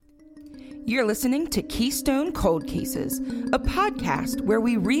You're listening to Keystone Cold Cases, a podcast where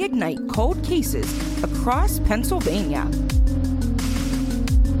we reignite cold cases across Pennsylvania.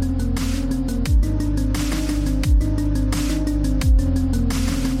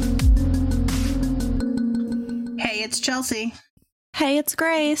 Hey, it's Chelsea. Hey, it's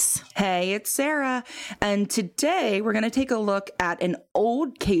Grace. Hey, it's Sarah. And today we're going to take a look at an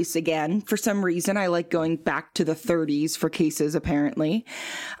old case again. For some reason, I like going back to the 30s for cases, apparently.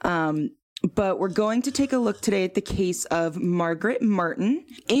 But we're going to take a look today at the case of Margaret Martin.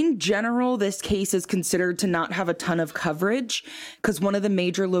 In general, this case is considered to not have a ton of coverage because one of the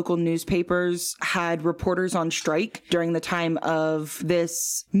major local newspapers had reporters on strike during the time of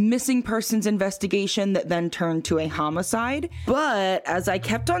this missing persons investigation that then turned to a homicide. But as I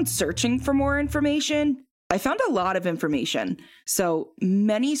kept on searching for more information, I found a lot of information. So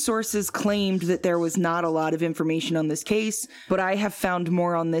many sources claimed that there was not a lot of information on this case, but I have found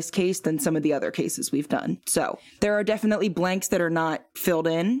more on this case than some of the other cases we've done. So there are definitely blanks that are not filled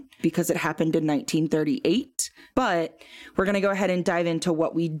in because it happened in 1938, but we're going to go ahead and dive into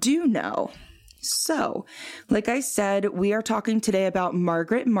what we do know. So, like I said, we are talking today about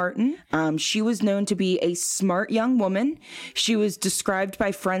Margaret Martin. She was known to be a smart young woman. She was described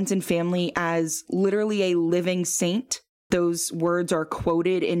by friends and family as literally a living saint. Those words are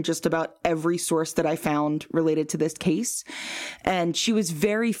quoted in just about every source that I found related to this case. And she was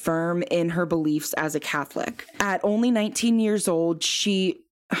very firm in her beliefs as a Catholic. At only 19 years old, she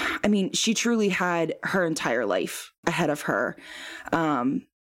truly had her entire life ahead of her.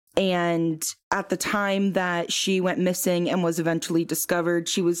 And at the time that she went missing and was eventually discovered,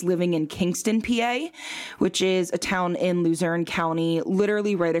 she was living in Kingston, PA, which is a town in Luzerne County,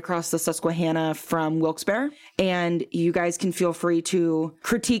 literally right across the Susquehanna from Wilkes-Barre. And you guys can feel free to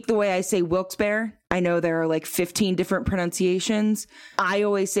critique the way I say Wilkes-Barre. I know there are like 15 different pronunciations. I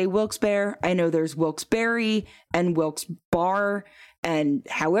always say Wilkes-Barre. I know there's Wilkes-Barre and Wilkes-Barre, and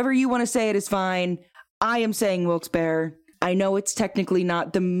however you want to say it is fine. I am saying Wilkes-Barre. I know it's technically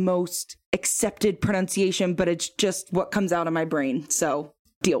not the most accepted pronunciation, but it's just what comes out of my brain. So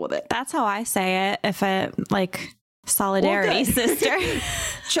deal with it. That's how I say it. If it solidarity, sister.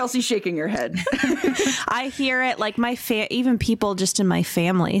 Chelsea shaking her head. I hear it like even people just in my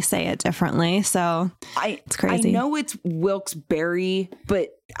family say it differently. So it's crazy. I know it's Wilkes-Barre, but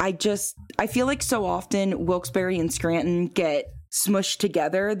I feel like so often Wilkes-Barre and Scranton get smushed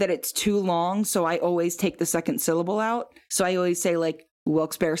together that it's too long, so I always take the second syllable out. So I always say like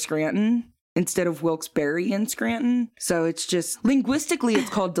Wilkes-Barre Scranton instead of Wilkes-Barre and Scranton. So it's just linguistically it's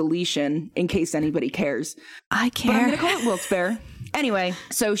called deletion, in case anybody cares. I care. But I'm gonna call it Wilkes-Barre. Anyway,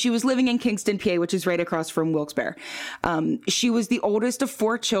 so she was living in Kingston, PA, which is right across from Wilkes-Barre. She was the oldest of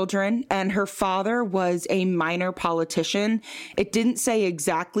 4 children, and her father was a minor politician. It didn't say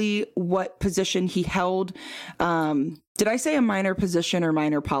exactly what position he held. Did I say a minor position or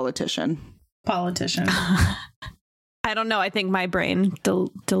minor politician? Politician. I don't know. I think my brain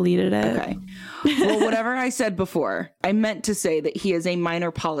deleted it. Okay. Well, whatever I said before, I meant to say that he is a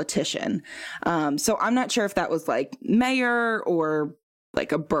minor politician. So I'm not sure if that was like mayor or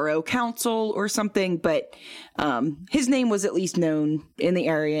like a borough council or something, but his name was at least known in the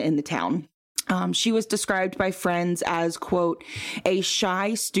area, in the town. She was described by friends as, quote, a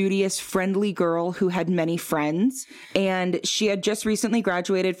shy, studious, friendly girl who had many friends. And she had just recently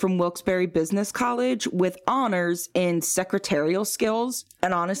graduated from Wilkes-Barre Business College with honors in secretarial skills.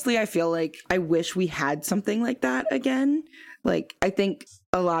 And honestly, I feel like I wish we had something like that again. Like, I think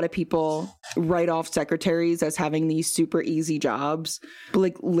a lot of people write off secretaries as having these super easy jobs, but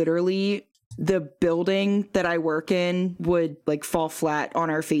like literally the building that I work in would like fall flat on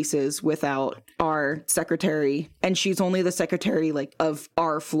our faces without our secretary. And she's only the secretary like of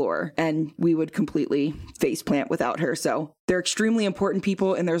our floor, and we would completely faceplant without her. So they're extremely important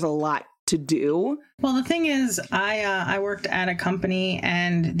people, and there's a lot to do. Well, the thing is, I worked at a company,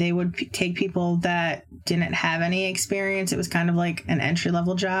 and they would take people that didn't have any experience. It was kind of like an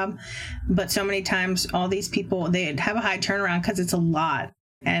entry-level job. But so many times, all these people, they have a high turnaround because it's a lot.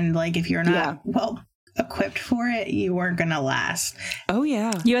 And like, if you're not well equipped for it, you weren't going to last. Oh,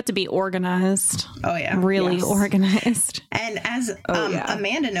 yeah. You have to be organized. Oh, yeah. Really organized. And as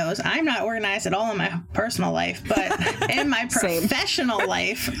Amanda knows, I'm not organized at all in my personal life, but in my professional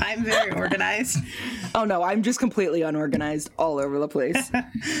life, I'm very organized. Oh, no, I'm just completely unorganized all over the place.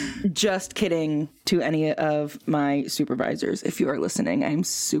 Just kidding to any of my supervisors. If you are listening, I'm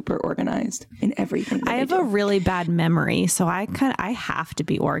super organized in everything. I have a really bad memory, so I have to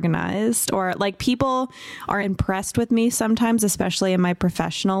be organized. Or like people are impressed with me sometimes, especially in my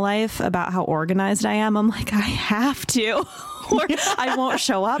professional life, about how organized I am. I'm like, I have to. Or I won't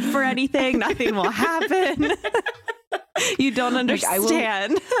show up for anything. Nothing will happen. You don't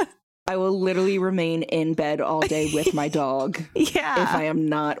understand. I will literally remain in bed all day with my dog. Yeah. If I am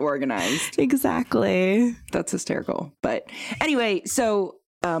not organized. Exactly. That's hysterical. But anyway, so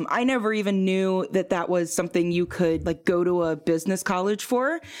I never even knew that was something you could like go to a business college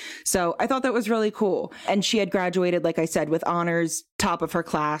for. So I thought that was really cool. And she had graduated, like I said, with honors, top of her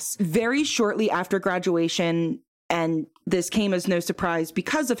class. Very shortly after graduation, and this came as no surprise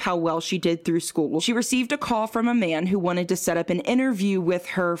because of how well she did through school, she received a call from a man who wanted to set up an interview with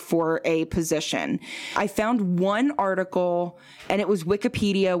her for a position. I found one article, and it was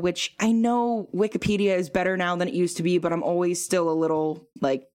Wikipedia, which I know Wikipedia is better now than it used to be, but I'm always still a little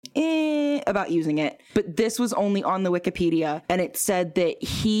like, about using it. But this was only on the Wikipedia, and it said that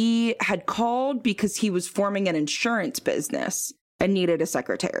he had called because he was forming an insurance business and needed a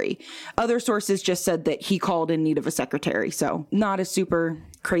secretary. Other sources just said that he called in need of a secretary. So not a super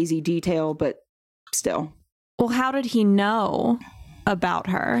crazy detail, but still. Well, how did he know about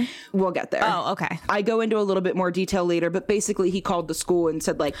her? We'll get there. Oh, okay. I go into a little bit more detail later, but basically he called the school and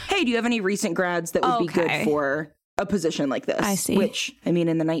said like, hey, do you have any recent grads that would be good for a position like this? I see. Which, I mean,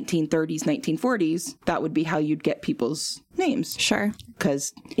 in the 1930s, 1940s, that would be how you'd get people's names. Sure.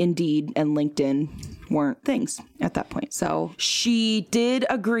 Because Indeed and LinkedIn weren't things at that point. So she did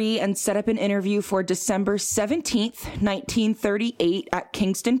agree and set up an interview for December 17th, 1938 at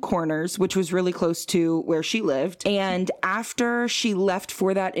Kingston Corners, which was really close to where she lived. And after she left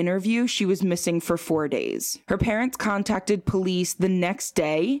for that interview, she was missing for 4 days. Her parents contacted police the next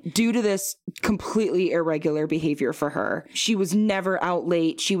day due to this completely irregular behavior for her. She was never out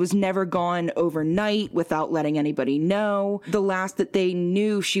late. She was never gone overnight without letting anybody know. The last that they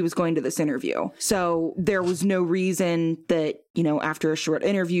knew, she was going to this interview. So there was no reason that, you know, after a short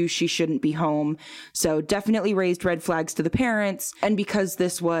interview, she shouldn't be home. So definitely raised red flags to the parents. And because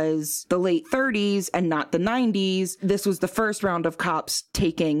this was the late 30s and not the 90s, this was the first round of cops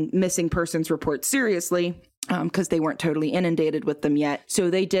taking missing persons reports seriously. Because they weren't totally inundated with them yet. So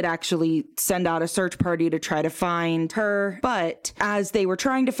they did actually send out a search party to try to find her. But as they were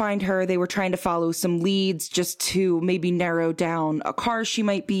trying to find her, they were trying to follow some leads just to maybe narrow down a car she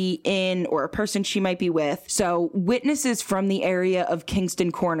might be in or a person she might be with. So witnesses from the area of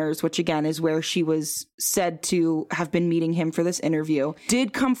Kingston Corners, which again is where she was said to have been meeting him for this interview,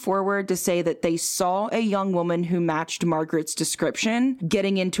 did come forward to say that they saw a young woman who matched Margaret's description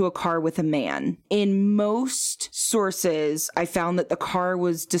getting into a car with a man. In most sources, I found that the car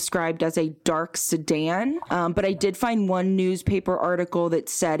was described as a dark sedan, but I did find one newspaper article that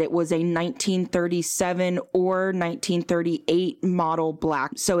said it was a 1937 or 1938 model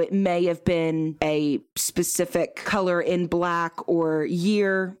black. So it may have been a specific color in black or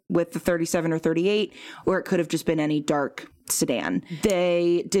year with the 37 or 38, or it could have just been any dark sedan.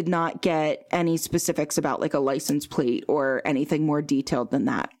 They did not get any specifics about like a license plate or anything more detailed than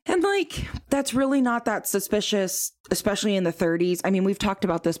that. And like, that's really not that suspicious, especially in the 30s. I mean, we've talked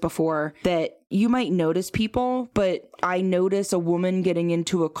about this before, that you might notice people, but I notice a woman getting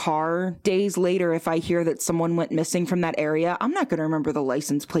into a car days later. If I hear that someone went missing from that area, I'm not going to remember the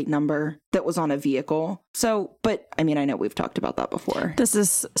license plate number that was on a vehicle. So, but I mean, I know we've talked about that before. This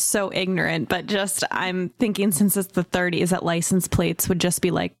is so ignorant, but just I'm thinking since it's the 30s that license plates would just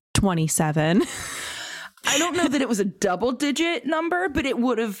be like 27. I don't know that it was a double digit number, but it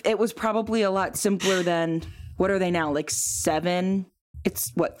was probably a lot simpler than, what are they now? Like 7?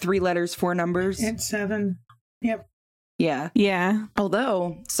 It's what, 3 letters, 4 numbers? It's 7. Yep. Yeah. Yeah.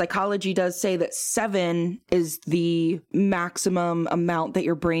 Although psychology does say that 7 is the maximum amount that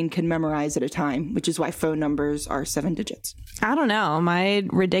your brain can memorize at a time, which is why phone numbers are 7 digits. I don't know. My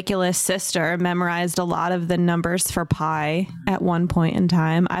ridiculous sister memorized a lot of the numbers for pi at one point in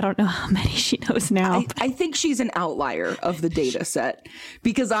time. I don't know how many she knows now. I think she's an outlier of the data set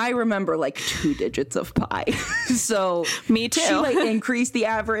because I remember like 2 digits of pi. So me too. She might increase the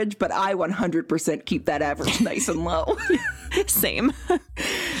average, but I 100% keep that average nice and low. Same.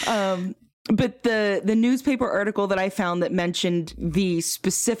 But the newspaper article that I found that mentioned the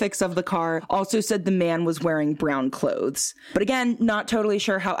specifics of the car also said the man was wearing brown clothes. But again, not totally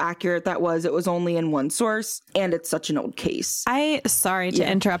sure how accurate that was. It was only in one source, and it's such an old case. Sorry to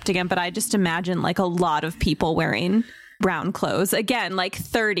interrupt again, but I just imagine like a lot of people wearing brown clothes. Again, like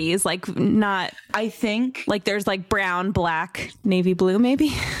 30s, like not... I think... Like there's like brown, black, navy blue,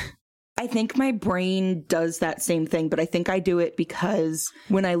 maybe? I think my brain does that same thing, but I think I do it because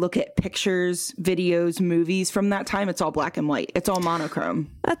when I look at pictures, videos, movies from that time, it's all black and white. It's all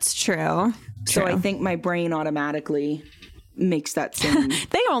monochrome. That's true. So I think my brain automatically makes that same...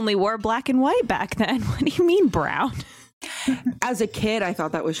 They only wore black and white back then. What do you mean brown? As a kid, I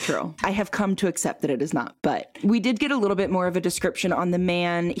thought that was true. I have come to accept that it is not, but we did get a little bit more of a description on the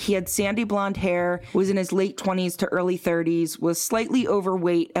man. He had sandy blonde hair, was in his late 20s to early 30s, was slightly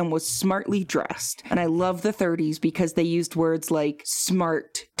overweight, and was smartly dressed. And I love the 30s because they used words like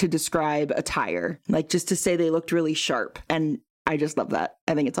smart to describe attire, like just to say they looked really sharp. And I just love that.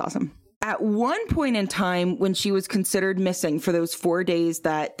 I think it's awesome. At one point in time, when she was considered missing for those 4 days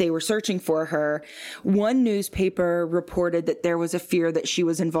that they were searching for her, one newspaper reported that there was a fear that she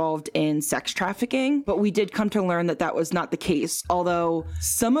was involved in sex trafficking. But we did come to learn that that was not the case, although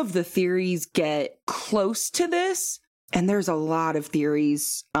some of the theories get close to this. And there's a lot of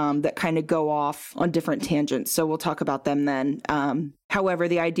theories that kind of go off on different tangents. So we'll talk about them then. However,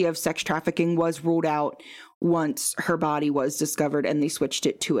 the idea of sex trafficking was ruled out once her body was discovered and they switched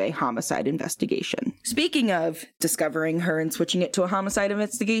it to a homicide investigation. Speaking of discovering her and switching it to a homicide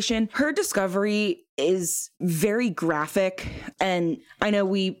investigation, her discovery is very graphic. And I know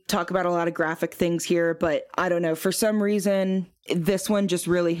we talk about a lot of graphic things here, but I don't know, for some reason, this one just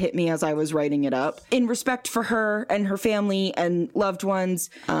really hit me as I was writing it up. In respect for her and her family and loved ones,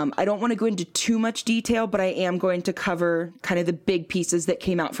 I don't want to go into too much detail, but I am going to cover kind of the big pieces that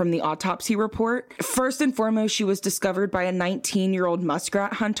came out from the autopsy report. First and foremost, she was discovered by a 19-year-old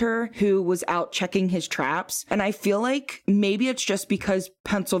muskrat hunter who was out checking his traps. And I feel like maybe it's just because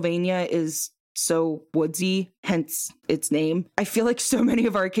Pennsylvania is so woodsy, hence its name. I feel like so many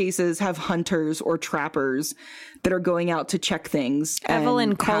of our cases have hunters or trappers that are going out to check things.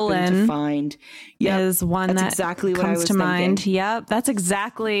 Evelyn Colin to find is one that exactly what comes I was to mind. thinking. Yep, that's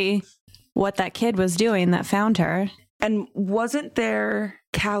exactly what that kid was doing that found her. And wasn't there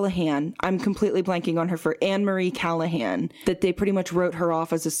Callahan? I'm completely blanking on her, for Anne Marie Callahan, that they pretty much wrote her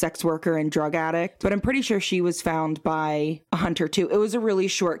off as a sex worker and drug addict. But I'm pretty sure she was found by a hunter too. It was a really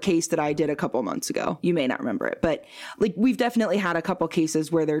short case that I did a couple months ago. You may not remember it, but like we've definitely had a couple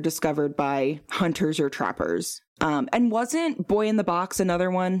cases where they're discovered by hunters or trappers. And wasn't Boy in the Box another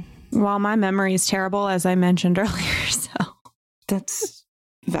one? Well, my memory is terrible, as I mentioned earlier, so that's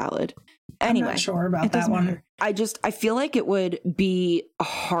valid. Anyway, I'm not sure about that one. Matter. I feel like it would be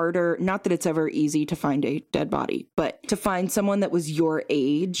harder, not that it's ever easy to find a dead body, but to find someone that was your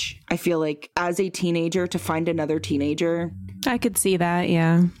age. I feel like as a teenager, to find another teenager. I could see that,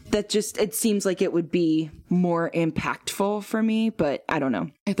 yeah. That just, it seems like it would be more impactful for me, but I don't know.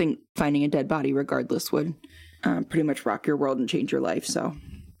 I think finding a dead body regardless would pretty much rock your world and change your life, so...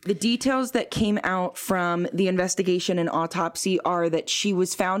 The details that came out from the investigation and autopsy are that she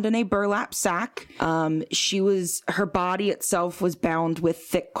was found in a burlap sack. Her body itself was bound with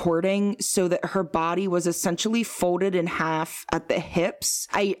thick cording so that her body was essentially folded in half at the hips.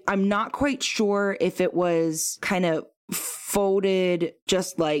 I'm not quite sure if it was kind of folded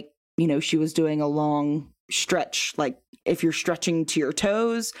just like, you know, she was doing a long stretch, like if you're stretching to your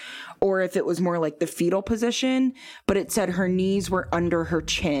toes, or if it was more like the fetal position, but it said her knees were under her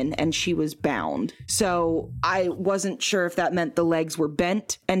chin and she was bound. So I wasn't sure if that meant the legs were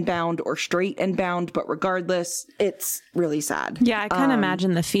bent and bound or straight and bound, but regardless, it's really sad. Yeah, I kind of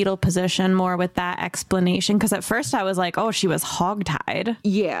imagine the fetal position more with that explanation, because at first I was like, oh, she was hogtied.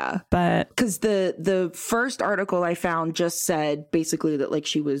 Yeah. But because the first article I found just said basically that like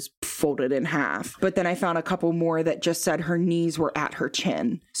she was folded in half, but then I found a couple more that just said her knees were at her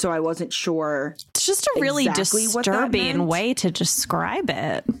chin. So I wasn't sure. It's just a really exactly disturbing way to describe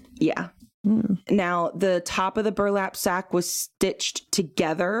it. Yeah. Now, the top of the burlap sack was stitched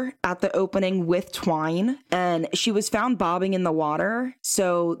together at the opening with twine, and she was found bobbing in the water.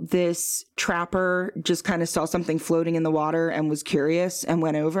 So this trapper just kind of saw something floating in the water and was curious and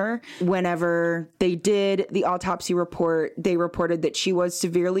went over. Whenever they did the autopsy report, they reported that she was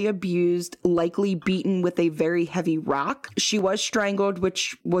severely abused, likely beaten with a very heavy rock. She was strangled,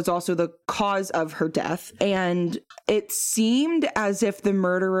 which was also the cause of her death. And it seemed as if the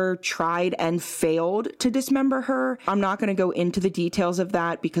murderer tried and failed to dismember her. I'm not going to go into the details of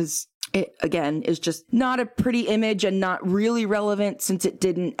that because it, again, is just not a pretty image and not really relevant since it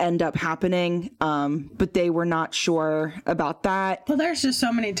didn't end up happening. But they were not sure about that. Well, there's just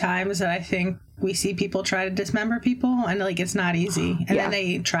so many times that I think we see people try to dismember people and like it's not easy. And then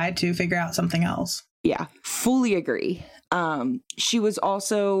they try to figure out something else. Yeah, fully agree. She was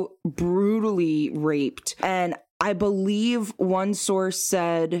also brutally raped, and I believe one source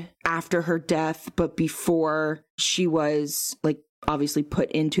said after her death, but before she was like obviously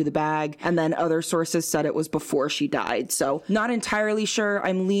put into the bag. And then other sources said it was before she died. So not entirely sure.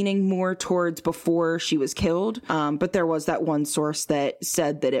 I'm leaning more towards before she was killed. But there was that one source that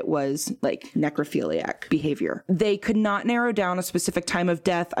said that it was like necrophiliac behavior. They could not narrow down a specific time of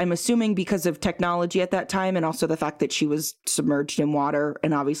death. I'm assuming because of technology at that time and also the fact that she was submerged in water.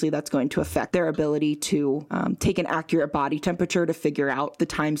 And obviously that's going to affect their ability to take an accurate body temperature to figure out the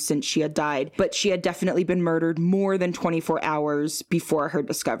time since she had died. But she had definitely been murdered more than 24 hours before her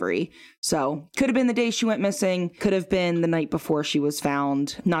discovery. So could have been the day she went missing, could have been the night before she was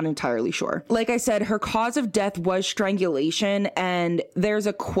found. Not entirely sure. Like I said, her cause of death was strangulation. And there's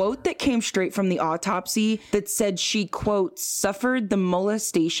a quote that came straight from the autopsy that said she, quote, suffered the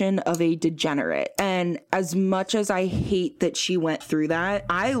molestation of a degenerate. And as much as I hate that she went through that,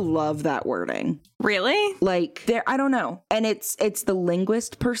 I love that wording. Really? Like, there, I don't know. And it's the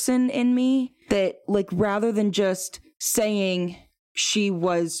linguist person in me that, like, rather than just saying she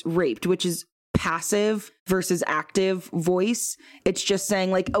was raped, which is passive versus active voice, it's just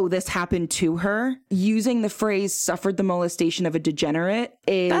saying like, oh, this happened to her. Using the phrase suffered the molestation of a degenerate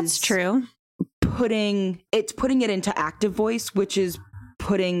is That's true. putting it into active voice, which is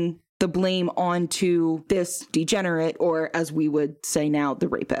putting the blame onto this degenerate, or as we would say now, the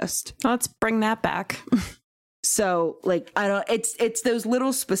rapist. Let's bring that back. So, like, I don't, it's those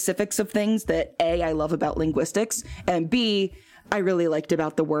little specifics of things that A, I love about linguistics, and B, I really liked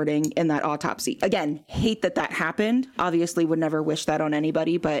about the wording in that autopsy. Again, hate that happened. Obviously would never wish that on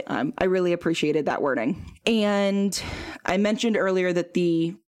anybody, but I really appreciated that wording. And I mentioned earlier that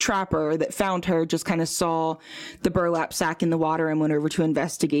the trapper that found her just kind of saw the burlap sack in the water and went over to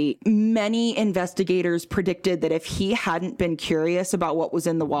investigate. Many investigators predicted that if he hadn't been curious about what was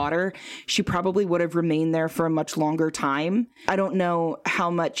in the water, she probably would have remained there for a much longer time. I don't know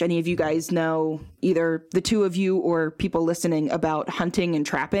how much any of you guys know, either the two of you or people listening, about hunting and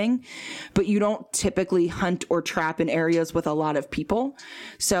trapping, but you don't typically hunt or trap in areas with a lot of people.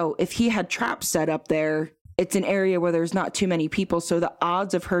 So if he had traps set up there, it's an area where there's not too many people, so the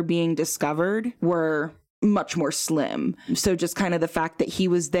odds of her being discovered were much more slim. So just kind of the fact that he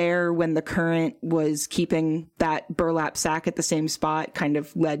was there when the current was keeping that burlap sack at the same spot kind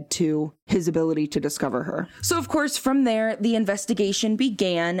of led to his ability to discover her. So of course, from there, the investigation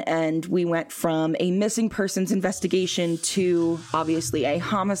began, and we went from a missing persons investigation to obviously a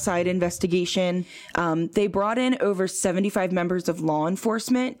homicide investigation. They brought in over 75 members of law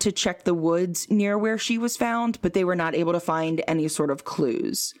enforcement to check the woods near where she was found, but they were not able to find any sort of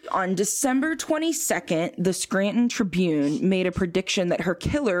clues. On December 22nd, the Scranton Tribune made a prediction that her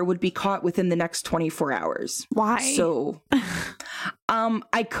killer would be caught within the next 24 hours. Why? So,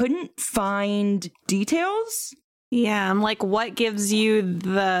 I couldn't find details. Yeah, I'm like, what gives you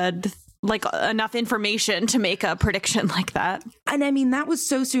the enough information to make a prediction like that? And I mean, that was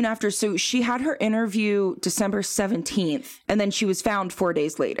so soon after. So she had her interview December 17th, and then she was found 4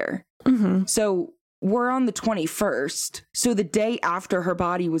 days later. Mm-hmm. So we're on the 21st. So the day after her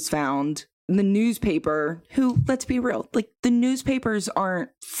body was found, the newspaper, who, let's be real, like, the newspapers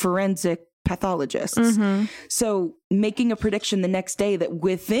aren't forensic pathologists. Mm-hmm. So making a prediction the next day that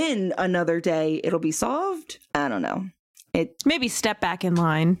within another day it'll be solved, I don't know. Maybe step back in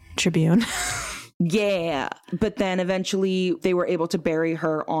line, Tribune. Yeah. But then eventually they were able to bury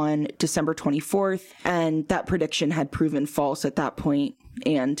her on December 24th, and that prediction had proven false at that point,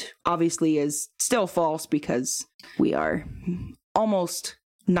 and obviously is still false because we are almost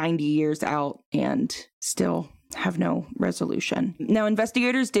 90 years out and still have no resolution. Now,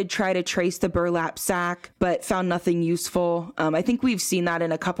 investigators did try to trace the burlap sack, but found nothing useful. I think we've seen that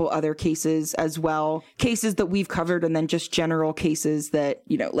in a couple other cases as well. Cases that we've covered, and then just general cases that,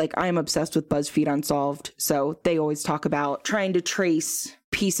 you know, like, I'm obsessed with BuzzFeed Unsolved. So they always talk about trying to trace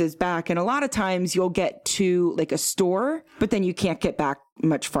pieces back. And a lot of times you'll get to like a store, but then you can't get back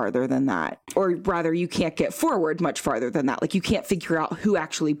much farther than that. Or rather, you can't get forward much farther than that. Like, you can't figure out who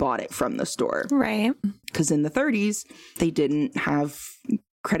actually bought it from the store. Right. Because in the 30s, they didn't have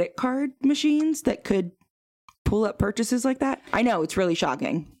credit card machines that could pull up purchases like that. I know, it's really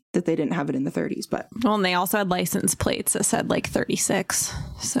shocking that they didn't have it in the 30s, but... Well, and they also had license plates that said like 36.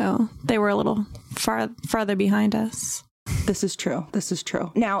 So they were a little farther behind us. This is true. This is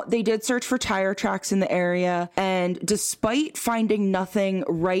true. Now, they did search for tire tracks in the area, and despite finding nothing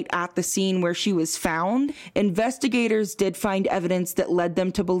right at the scene where she was found, investigators did find evidence that led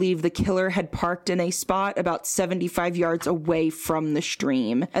them to believe the killer had parked in a spot about 75 yards away from the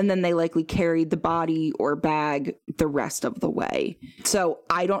stream, and then they likely carried the body or bag the rest of the way. So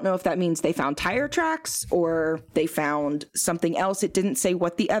I don't know if that means they found tire tracks or they found something else. It didn't say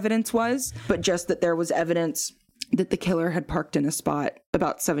what the evidence was, but just that there was evidence that the killer had parked in a spot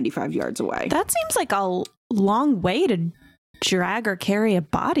about 75 yards away. That seems like a long way to drag or carry a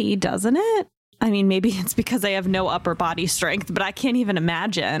body, doesn't it? I mean, maybe it's because I have no upper body strength, but I can't even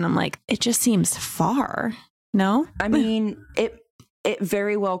imagine. I'm like, it just seems far. No? I mean, it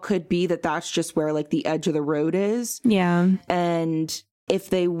very well could be that that's just where like the edge of the road is. Yeah. And if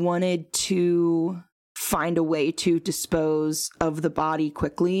they wanted to find a way to dispose of the body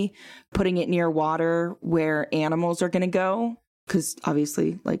quickly, putting it near water where animals are going to go, because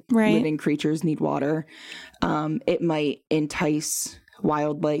obviously like living creatures need water, it might entice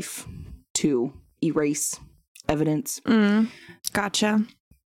wildlife to erase evidence. Gotcha.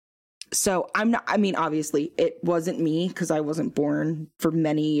 So obviously it wasn't me because I wasn't born for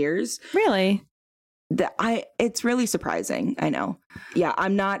many years. Really? It's really surprising. I know. Yeah,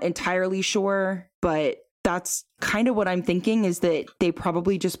 I'm not entirely sure, but that's kind of what I'm thinking, is that they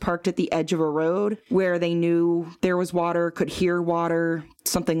probably just parked at the edge of a road where they knew there was water, could hear water,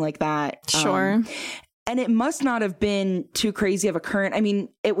 something like that. Sure. And it must not have been too crazy of a current. I mean,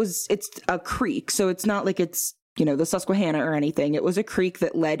 it's a creek, so it's not like it's, the Susquehanna or anything. It was a creek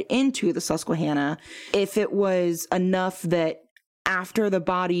that led into the Susquehanna. If it was enough that after the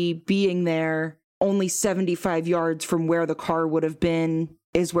body being there, only 75 yards from where the car would have been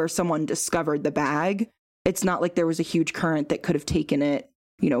is where someone discovered the bag. It's not like there was a huge current that could have taken it,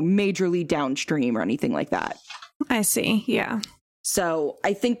 majorly downstream or anything like that. I see. Yeah. So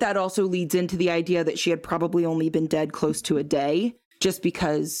I think that also leads into the idea that she had probably only been dead close to a day, just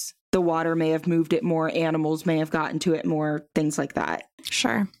because the water may have moved it more, animals may have gotten to it more, things like that.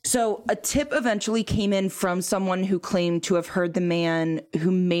 Sure. So a tip eventually came in from someone who claimed to have heard the man who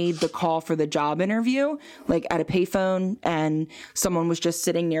made the call for the job interview, like at a payphone, and someone was just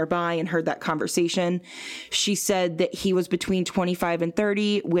sitting nearby and heard that conversation. She said that he was between 25 and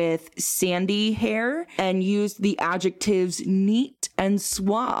 30 with sandy hair and used the adjectives neat and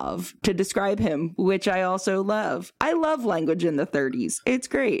suave to describe him, which I also love. I love language in the 30s. It's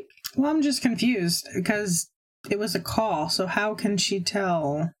great. Well, I'm just confused because it was a call. So how can she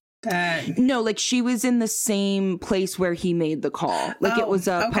tell that? No, like she was in the same place where he made the call. Like it was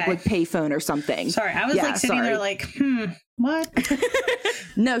a public payphone or something. Sorry, I was sitting there like, what?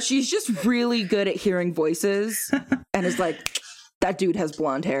 No, she's just really good at hearing voices and is like, that dude has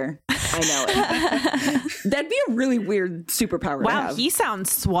blonde hair. I know it. That'd be a really weird superpower to have. Wow, he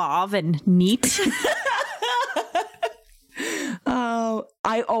sounds suave and neat. Oh,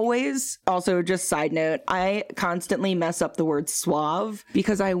 I always, also just side note, I constantly mess up the word suave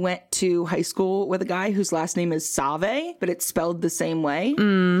because I went to high school with a guy whose last name is Save, but it's spelled the same way.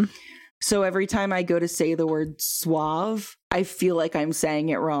 So every time I go to say the word suave, I feel like I'm saying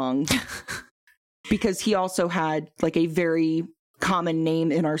it wrong because he also had like a very common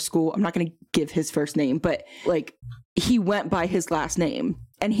name in our school. I'm not going to give his first name, but like he went by his last name.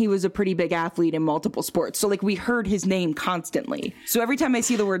 And he was a pretty big athlete in multiple sports. So, like, we heard his name constantly. So every time I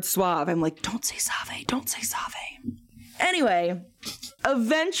see the word suave, I'm like, don't say Save, don't say Save. Anyway,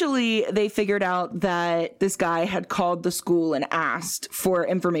 eventually they figured out that this guy had called the school and asked for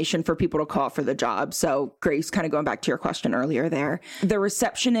information for people to call for the job. So, Grace, kind of going back to your question earlier there, the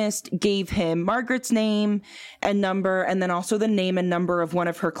receptionist gave him Margaret's name and number, and then also the name and number of one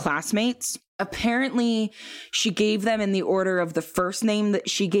of her classmates. Apparently, she gave them in the order of the first name that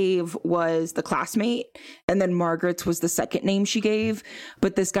she gave was the classmate, and then Margaret's was the second name she gave,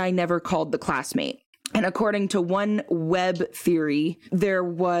 but this guy never called the classmate. And according to one web theory, there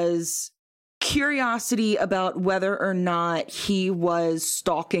was curiosity about whether or not he was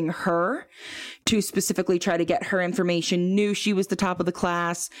stalking her to specifically try to get her information, knew she was the top of the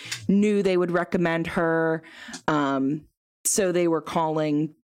class, knew they would recommend her, so they were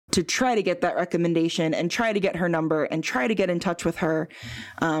calling to try to get that recommendation and try to get her number and try to get in touch with her.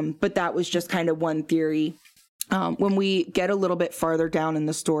 But that was just kind of one theory. When we get a little bit farther down in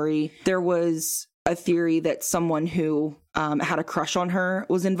the story, there was a theory that someone who had a crush on her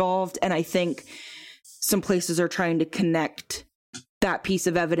was involved. And I think some places are trying to connect that piece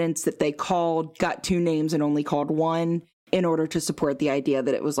of evidence that they called, got two names and only called one, in order to support the idea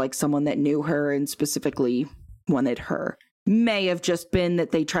that it was like someone that knew her and specifically wanted her. May have just been that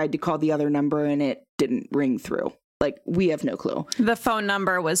they tried to call the other number and it didn't ring through. Like, we have no clue. The phone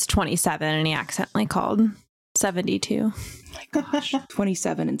number was 27 and he accidentally called 72. Oh my gosh.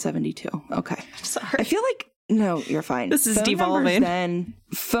 27 and 72. Okay. Sorry. I feel like, no, you're fine. This is phone devolving.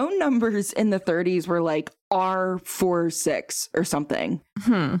 Phone numbers in the 30s were like R46 or something.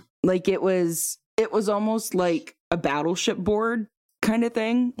 Like it was almost like a battleship board kind of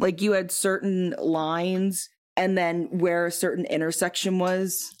thing. Like you had certain lines and then where a certain intersection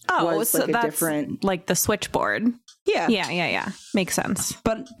was so like a that's different, like the switchboard. Yeah. Makes sense.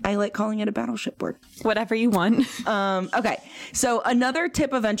 But I like calling it a battleship board. Whatever you want. Okay. So another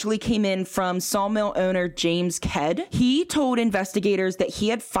tip eventually came in from sawmill owner James Kedd. He told investigators that he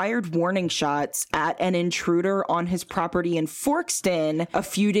had fired warning shots at an intruder on his property in Forkston a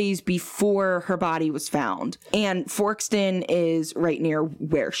few days before her body was found. And Forkston is right near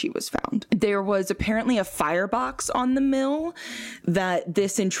where she was found. There was apparently a firebox on the mill that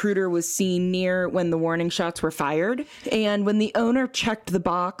this intruder was seen near when the warning shots were fired. And when the owner checked the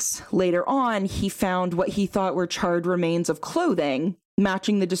box later on, he found what he thought were charred remains of clothing,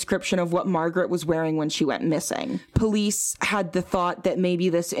 matching the description of what Margaret was wearing when she went missing. Police had the thought that maybe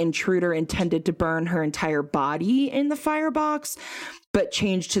this intruder intended to burn her entire body in the firebox, but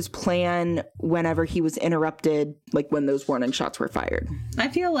changed his plan whenever he was interrupted, like when those warning shots were fired. I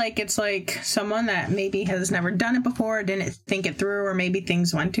feel like it's like someone that maybe has never done it before, didn't think it through, or maybe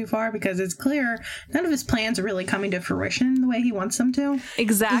things went too far, because it's clear none of his plans are really coming to fruition the way he wants them to.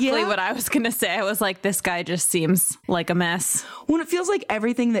 Exactly what I was going to say. I was like, this guy just seems like a mess. When it feels like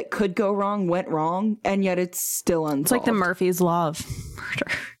everything that could go wrong went wrong, and yet it's still unsolved. It's like the Murphy's Law of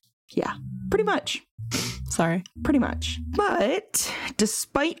murder. Yeah, pretty much. Sorry. Pretty much. But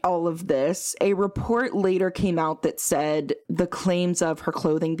despite all of this, a report later came out that said the claims of her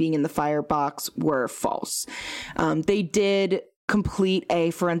clothing being in the firebox were false. They did complete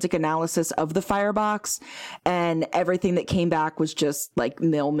a forensic analysis of the firebox, and everything that came back was just like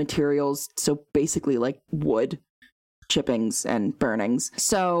mill materials. So basically like wood chippings and burnings.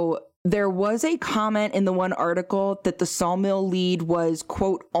 So there was a comment in the one article that the sawmill lead was,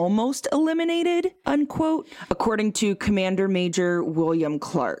 quote, almost eliminated, unquote, according to Commander Major William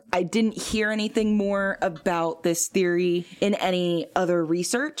Clark. I didn't hear anything more about this theory in any other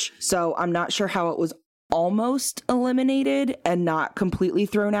research, so I'm not sure how it was almost eliminated and not completely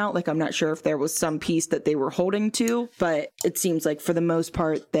thrown out. Like, I'm not sure if there was some piece that they were holding to, but it seems like for the most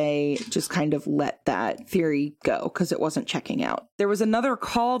part, they just kind of let that theory go because it wasn't checking out. There was another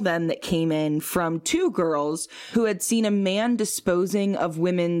call then that came in from two girls who had seen a man disposing of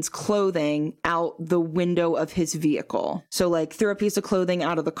women's clothing out the window of his vehicle. So like threw a piece of clothing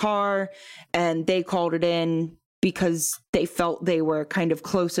out of the car, and they called it in because they felt they were kind of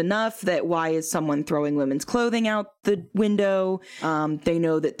close enough that why is someone throwing women's clothing out the window? They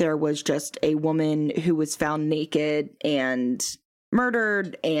know that there was just a woman who was found naked and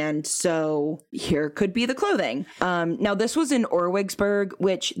murdered, and so here could be the clothing. Now, this was in Orwigsburg,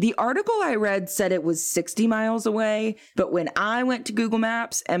 which the article I read said it was 60 miles away, but when I went to Google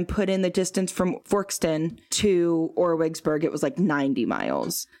Maps and put in the distance from Forkston to Orwigsburg, it was like 90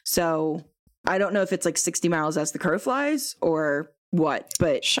 miles. So I don't know if it's like 60 miles as the crow flies or what,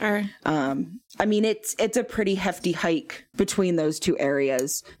 but sure. I mean, it's a pretty hefty hike between those two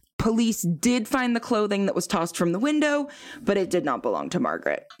areas. Police did find the clothing that was tossed from the window, but it did not belong to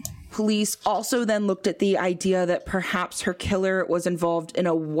Margaret. Police also then looked at the idea that perhaps her killer was involved in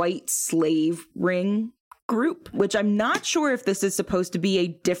a white slave ring group, which I'm not sure if this is supposed to be a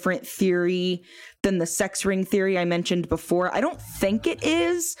different theory than the sex ring theory I mentioned before. I don't think it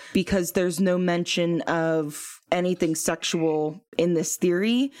is, because there's no mention of anything sexual in this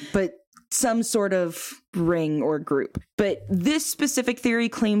theory, but some sort of ring or group. But this specific theory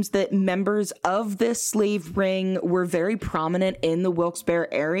claims that members of this slave ring were very prominent in the Wilkes-Barre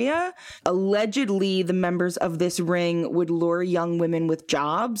area. Allegedly, the members of this ring would lure young women with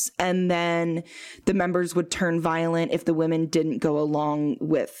jobs, and then the members would turn violent if the women didn't go along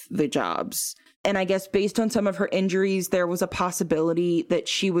with the jobs. And I guess based on some of her injuries, there was a possibility that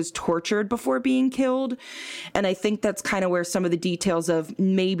she was tortured before being killed. And I think that's kind of where some of the details of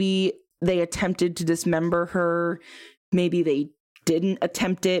maybe they attempted to dismember her, maybe they didn't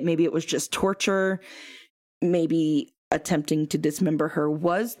attempt it, maybe it was just torture, maybe attempting to dismember her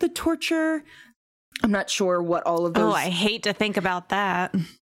was the torture. I'm not sure what all of those... Oh, I hate to think about that.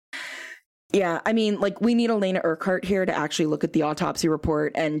 Yeah, I mean, like, we need Elena Urquhart here to actually look at the autopsy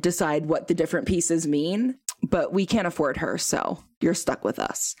report and decide what the different pieces mean, but we can't afford her, so you're stuck with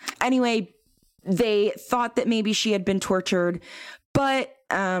us. Anyway, they thought that maybe she had been tortured, but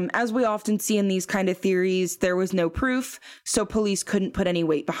as we often see in these kind of theories, there was no proof, so police couldn't put any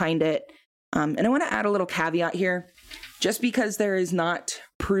weight behind it. And I want to add a little caveat here. Just because there is not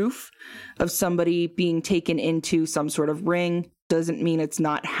proof of somebody being taken into some sort of ring doesn't mean it's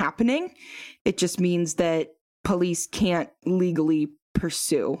not happening. It just means that police can't legally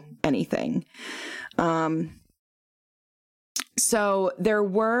pursue anything. So there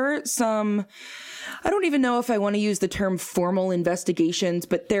were some, I don't even know if I want to use the term formal investigations,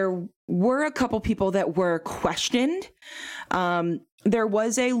 but there were a couple people that were questioned. There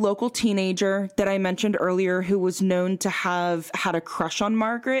was a local teenager that I mentioned earlier who was known to have had a crush on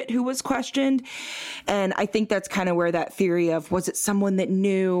Margaret, who was questioned. And I think that's kind of where that theory of, was it someone that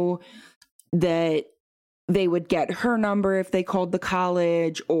knew that they would get her number if they called the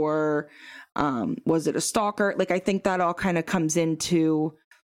college, or was it a stalker? Like, I think that all kind of comes into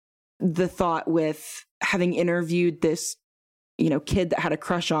the thought with having interviewed this, kid that had a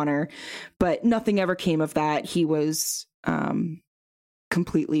crush on her, but nothing ever came of that. He was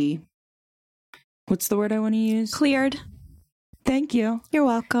completely, what's the word I want to use? Cleared. Thank you. You're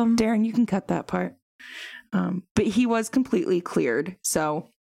welcome. Darren, you can cut that part. But he was completely cleared. So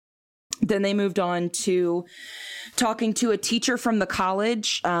then they moved on to talking to a teacher from the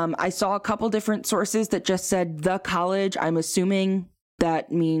college. I saw a couple different sources that just said the college. I'm assuming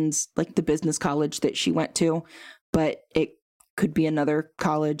that means like the business college that she went to, but it could be another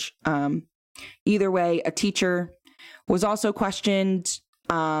college. Either way, a teacher was also questioned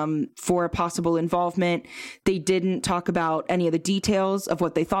for a possible involvement. They didn't talk about any of the details of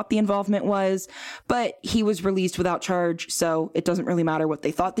what they thought the involvement was, but he was released without charge, so it doesn't really matter what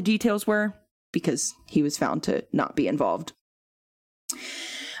they thought the details were because he was found to not be involved.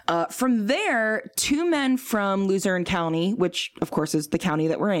 From there, 2 men from Luzerne County, which of course is the county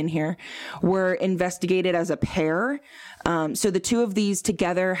that we're in here, were investigated as a pair. So the 2 of these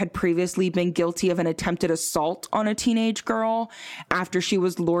together had previously been guilty of an attempted assault on a teenage girl after she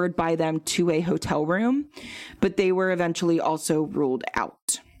was lured by them to a hotel room, but they were eventually also ruled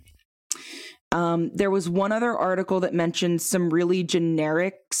out. There was one other article that mentioned some really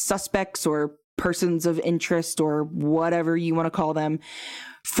generic suspects or persons of interest or whatever you want to call them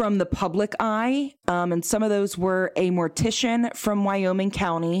from the public eye. And some of those were a mortician from Wyoming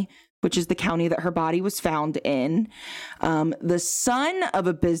County, which is the county that her body was found in. The son of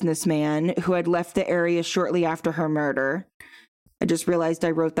a businessman who had left the area shortly after her murder. I just realized I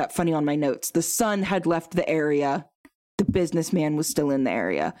wrote that funny on my notes. The son had left the area. The businessman was still in the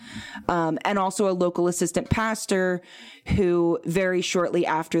area. And also a local assistant pastor who very shortly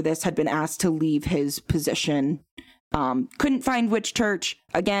after this had been asked to leave his position. Couldn't find which church.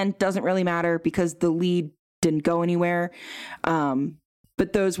 Again, doesn't really matter because the lead didn't go anywhere.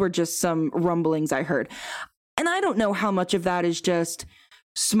 But those were just some rumblings I heard. And I don't know how much of that is just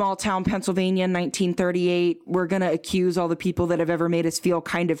small town Pennsylvania, 1938. We're going to accuse all the people that have ever made us feel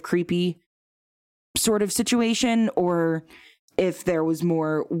kind of creepy sort of situation, or if there was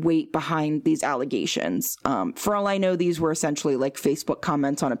more weight behind these allegations. For all I know, these were essentially like Facebook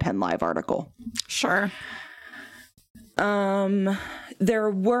comments on a Penn Live article. Sure.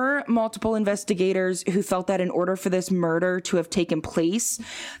 There were multiple investigators who felt that in order for this murder to have taken place,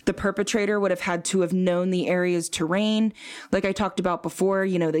 the perpetrator would have had to have known the area's terrain. Like I talked about before,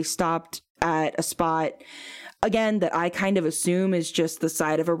 they stopped at a spot, again, that I kind of assume is just the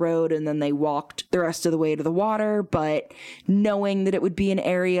side of a road, and then they walked the rest of the way to the water. But knowing that it would be an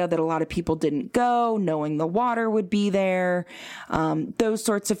area that a lot of people didn't go, knowing the water would be there, those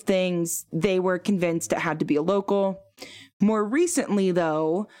sorts of things, they were convinced it had to be a local. More recently,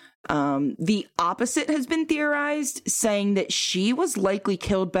 though, the opposite has been theorized, saying that she was likely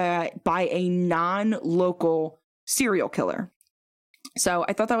killed by a non-local serial killer. So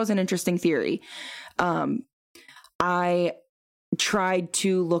I thought that was an interesting theory. I tried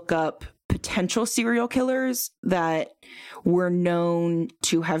to look up potential serial killers that were known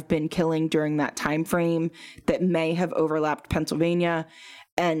to have been killing during that time frame that may have overlapped Pennsylvania,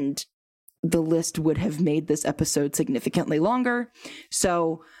 and the list would have made this episode significantly longer.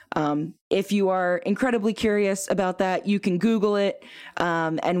 So if you are incredibly curious about that, you can Google it,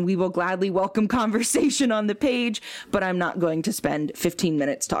 and we will gladly welcome conversation on the page, but I'm not going to spend 15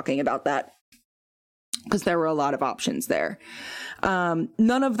 minutes talking about that because there were a lot of options there.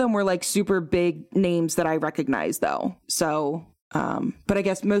 None of them were like super big names that I recognize though. So, but I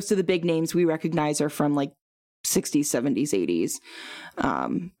guess most of the big names we recognize are from like 60s, 70s,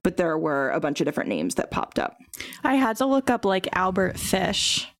 80s. But there were a bunch of different names that popped up. I had to look up like Albert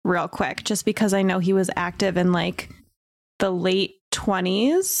Fish real quick, just because I know he was active in like the late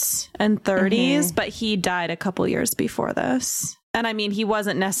 20s and 30s, but he died a couple years before this. And I mean, he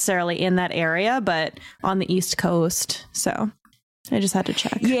wasn't necessarily in that area, but on the East Coast. So I just had to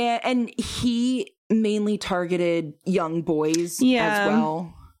check. Yeah. And he mainly targeted young boys as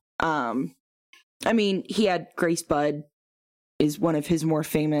well. I mean, he had Grace Budd is one of his more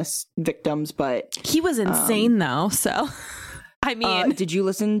famous victims, but he was insane though. So, I mean, did you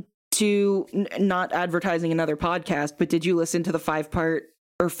listen to, not advertising another podcast, but did you listen to the 5-part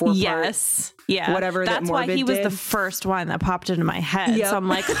or 4-part? Yes. Yeah. Whatever. That's that why he was did? the first one that popped into my head. Yep. So I'm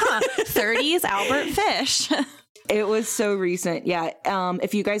like, 30s Albert Fish. It was so recent. Yeah.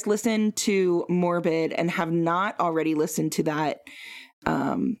 If you guys listen to Morbid and have not already listened to that,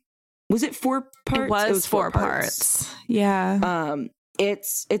 was it 4 parts? It was 4 parts. Yeah.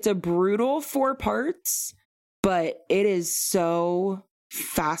 It's a brutal 4 parts, but it is so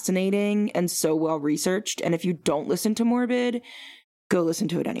fascinating and so well researched. And if you don't listen to Morbid, go listen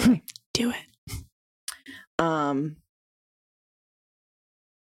to it anyway. Do it. I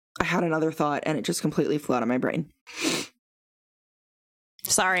had another thought and it just completely flew out of my brain.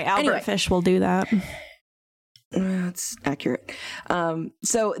 Sorry, Albert Fish will do that. That's accurate.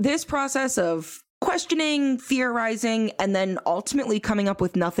 So this process of questioning, theorizing, and then ultimately coming up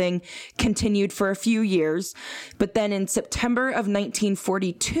with nothing continued for a few years. But then in September of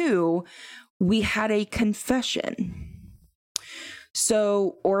 1942, we had a confession.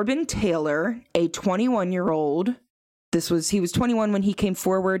 So Orban Taylor, a 21-year-old, he was 21 when he came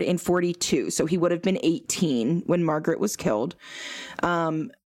forward in 42. So he would have been 18 when Margaret was killed.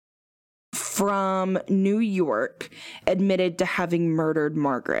 From New York, admitted to having murdered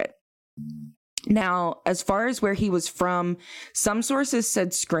Margaret. Now, as far as where he was from, some sources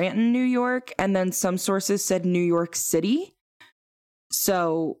said Scranton, New York, and then some sources said New York City.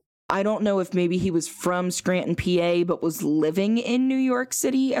 So I don't know if maybe he was from Scranton, PA, but was living in New York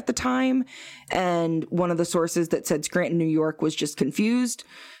City at the time. And one of the sources that said Scranton, New York was just confused.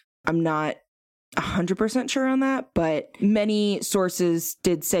 I'm not 100% sure on that, but many sources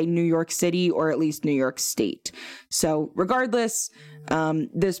did say New York City or at least New York State. So regardless,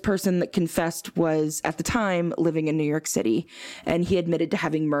 this person that confessed was at the time living in New York City, and he admitted to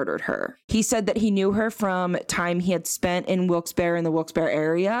having murdered her. He said that he knew her from time he had spent in Wilkes-Barre, in the Wilkes-Barre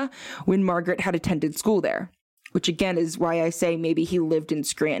area, when Margaret had attended school there, which again is why I say maybe he lived in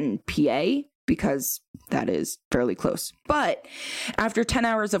Scranton, PA, because that is fairly close. But after 10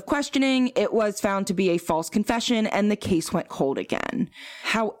 hours of questioning, it was found to be a false confession and the case went cold again.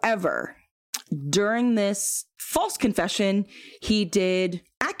 However, during this false confession, he did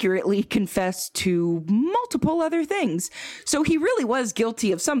accurately confess to multiple other things. So he really was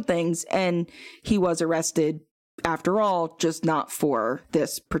guilty of some things, and he was arrested after all, just not for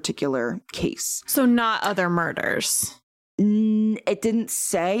this particular case. So not other murders. It didn't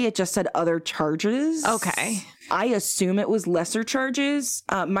say, it just said other charges. Okay. I assume it was lesser charges.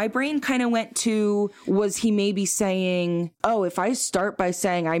 My brain kind of went to, was he maybe saying, oh, if I start by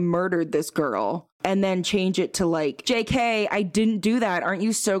saying I murdered this girl and then change it to like, JK, I didn't do that. Aren't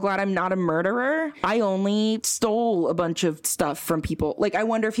you so glad I'm not a murderer? I only stole a bunch of stuff from people. Like, I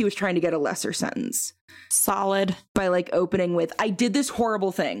wonder if he was trying to get a lesser sentence. Solid. By like opening with, I did this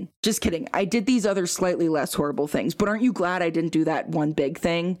horrible thing. Just kidding. I did these other slightly less horrible things, but aren't you glad I didn't do that one big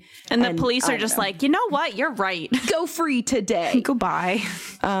thing? And the police are just like, you know what? You're right. Go free today. Goodbye.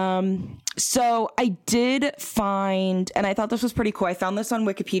 So I did find, and I thought this was pretty cool. I found this on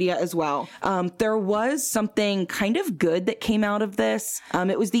Wikipedia as well. There was something kind of good that came out of this.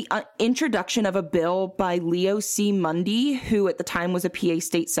 It was the introduction of a bill by Leo C. Mundy, who at the time was a PA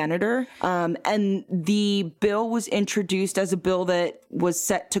state senator. And the bill was introduced as a bill that was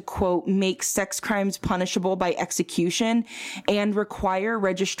set to, quote, make sex crimes punishable by execution and require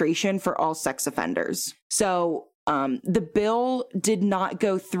registration for all sex offenders. So the bill did not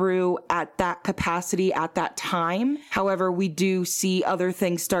go through at that capacity at that time. However, we do see other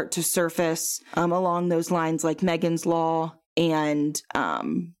things start to surface along those lines, like Megan's Law and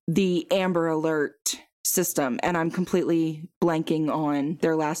the Amber Alert system. And I'm completely blanking on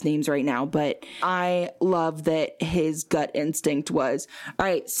their last names right now, but I love that his gut instinct was, all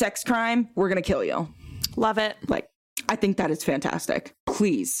right, sex crime, we're going to kill you. Love it. Like, I think that is fantastic.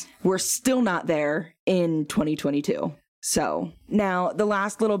 Please. We're still not there in 2022. So now the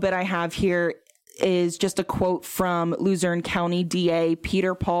last little bit I have here is just a quote from Luzerne County DA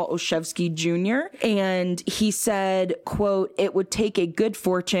Peter Paul Olszewski Jr. And he said, quote, it would take a good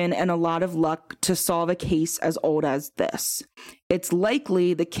fortune and a lot of luck to solve a case as old as this. It's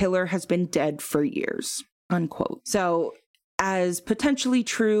likely the killer has been dead for years, unquote. So as potentially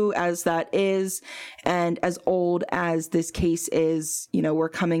true as that is, and as old as this case is, you know, we're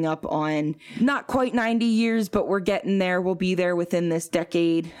coming up on not quite 90 years, but we're getting there. We'll be there within this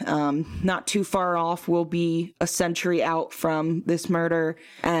decade. Not too far off. We'll be a century out from this murder,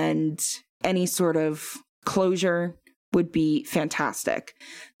 and any sort of closure would be fantastic.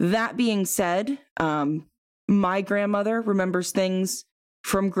 That being said, my grandmother remembers things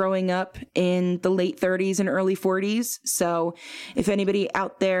from growing up in the late 30s and early 40s. So if anybody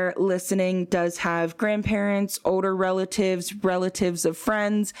out there listening does have grandparents, older relatives, relatives of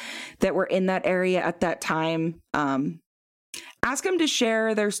friends that were in that area at that time, ask them to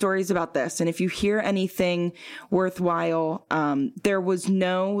share their stories about this. And if you hear anything worthwhile, there was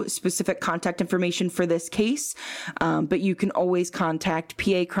no specific contact information for this case, but you can always contact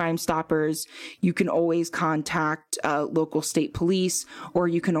PA Crime Stoppers. You can always contact local state police, or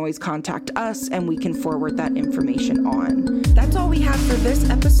you can always contact us and we can forward that information on. That's all we have for this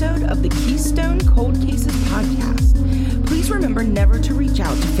episode of the Keystone Cold Cases podcast. Please remember never to reach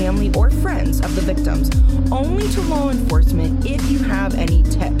out to family or friends of the victims, only to law enforcement if you have any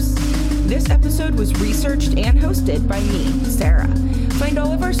tips. This episode was researched and hosted by me, Sarah. Find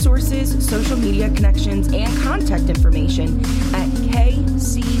all of our sources, social media connections, and contact information at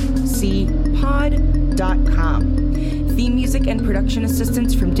kccpod.com. Theme music and production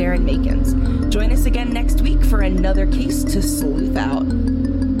assistance from Darren Makins. Join us again next week for another case to sleuth out.